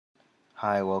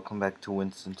Hi, welcome back to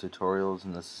Winston Tutorials,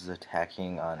 and this is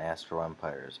attacking on Astro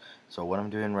Empires. So what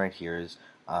I'm doing right here is,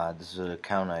 this is an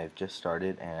account I've just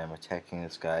started, and I'm attacking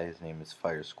this guy. His name is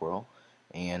Fire Squirrel,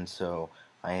 and so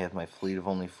I have my fleet of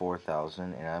only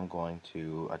 4,000, and I'm going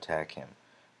to attack him.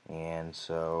 And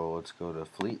so let's go to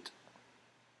fleet,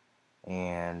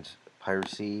 and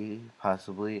piracy,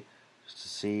 possibly, just to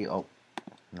see. Oh,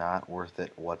 not worth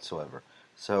it whatsoever.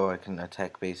 So I can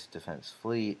attack base, defense,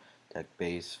 fleet, attack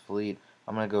base, fleet.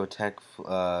 I'm gonna go attack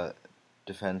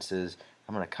defenses.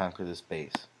 I'm gonna conquer this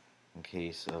base in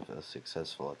case of a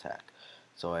successful attack.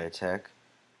 So I attack,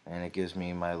 and it gives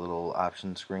me my little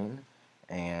option screen.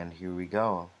 And here we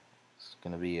go. It's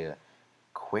gonna be a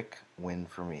quick win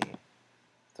for me.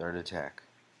 Third attack.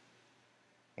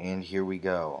 And here we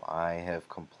go. I have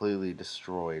completely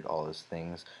destroyed all his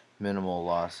things. Minimal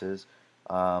losses,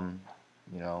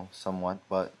 somewhat,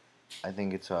 but I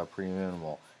think it's pretty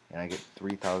minimal. And I get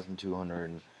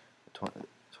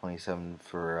 3,227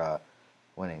 for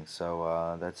winning.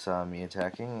 So that's me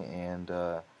attacking, and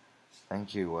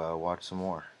thank you. Watch some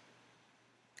more.